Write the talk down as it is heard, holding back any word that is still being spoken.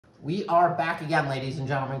We are back again, ladies and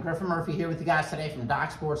gentlemen. Griffin Murphy here with you guys today from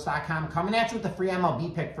DocSports.com, coming at you with the free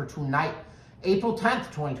MLB pick for tonight, April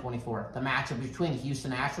 10th, 2024, the matchup between the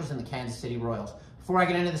Houston Astros and the Kansas City Royals. Before I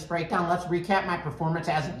get into this breakdown, let's recap my performance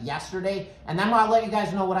as of yesterday, and then I'll let you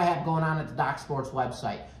guys know what I have going on at the Doc Sports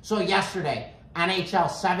website. So yesterday, NHL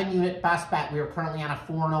 7-unit best bet. We are currently on a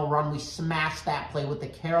 4-0 run. We smashed that play with the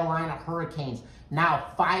Carolina Hurricanes.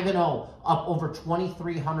 Now 5-0, up over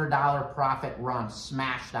 $2,300 profit run,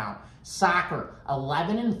 smash down. Soccer,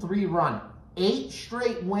 11-3 run. 8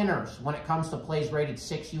 straight winners when it comes to plays rated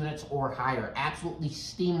 6 units or higher. Absolutely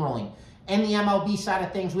steamrolling. In the MLB side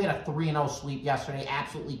of things, we had a 3-0 sweep yesterday,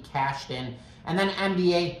 absolutely cashed in. And then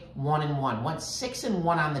NBA, 1-1. Went 6-1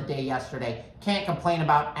 on the day yesterday. Can't complain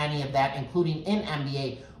about any of that, including in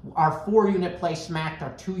NBA. Our 4-unit play smacked,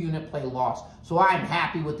 our 2-unit play lost. So I'm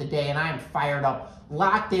happy with the day, and I am fired up,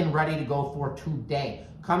 locked in, ready to go for today.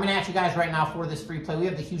 Coming at you guys right now for this free play, we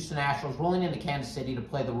have the Houston Astros rolling into Kansas City to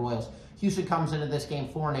play the Royals. Houston comes into this game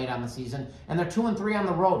 4-8 on the season, and they're 2-3 on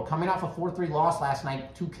the road, coming off a 4-3 loss last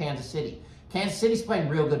night to Kansas City. Kansas City's playing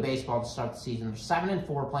real good baseball to start the season. They're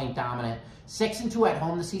 7-4 playing dominant, 6-2 at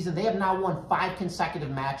home this season. They have now won 5 consecutive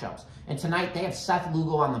matchups, and tonight they have Seth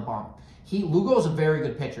Lugo on the bump. Lugo's a very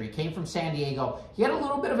good pitcher. He came from San Diego. He had a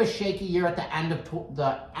little bit of a shaky year at the end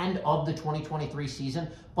of the 2023 season,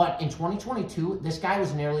 but in 2022, this guy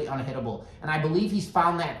was nearly unhittable, and I believe he's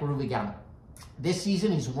found that groove again. This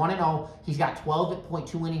season, he's 1-0. He's got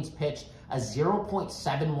 12.2 innings pitched, a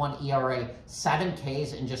 0.71 ERA, 7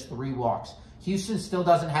 Ks, and just 3 walks. Houston still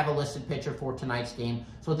doesn't have a listed pitcher for tonight's game,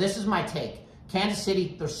 so this is my take. Kansas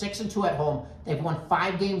City, they're 6-2 at home. They've won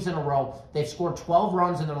 5 games in a row. They've scored 12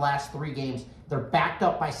 runs in their last 3 games. They're backed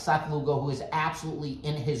up by Seth Lugo, who is absolutely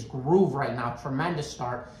in his groove right now. Tremendous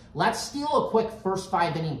start. Let's steal a quick first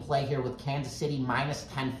 5-inning play here with Kansas City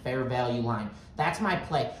 -10 fair value line. That's my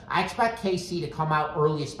play. I expect KC to come out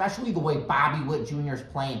early, especially the way Bobby Witt Jr. is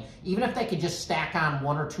playing. Even if they could just stack on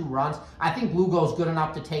 1 or 2 runs, I think Lugo's good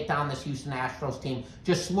enough to take down this Houston Astros team.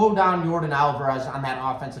 Just slow down Jordan Alvarez on that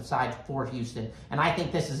offensive side for Houston. And I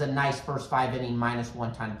think this is a nice first 5-inning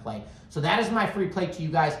 -110 play. So that is my free play to you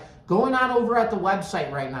guys. Going on over at the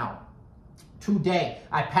website right now. Today,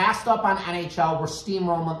 I passed up on NHL. We're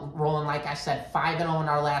steamrolling, like I said, 5-0 in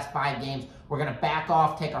our last 5 games. We're going to back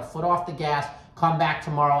off, take our foot off the gas, come back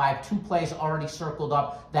tomorrow. I have 2 plays already circled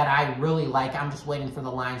up that I really like. I'm just waiting for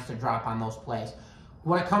the lines to drop on those plays.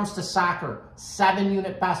 When it comes to soccer,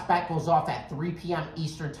 7-unit best bet goes off at 3 p.m.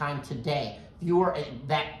 Eastern time today.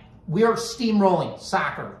 We are steamrolling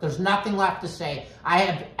soccer. There's nothing left to say. I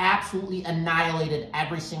have absolutely annihilated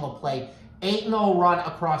every single play. 8-0 run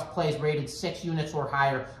across plays rated 6 units or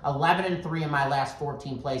higher. 11-3 in my last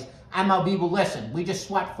 14 plays. MLB, well, listen, we just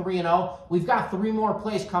swept 3-0. We've got 3 more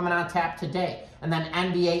plays coming on tap today. And then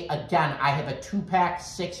NBA, again, I have a 2-pack,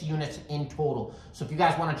 6 units in total. So if you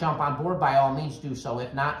guys want to jump on board, by all means do so.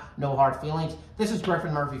 If not, no hard feelings. This is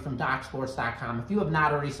Griffin Murphy from DocSports.com. If you have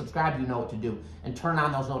not already subscribed, you know what to do. And turn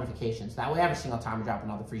on those notifications. That way, every single time we drop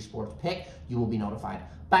another free sports pick, you will be notified.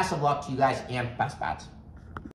 Best of luck to you guys and best bets.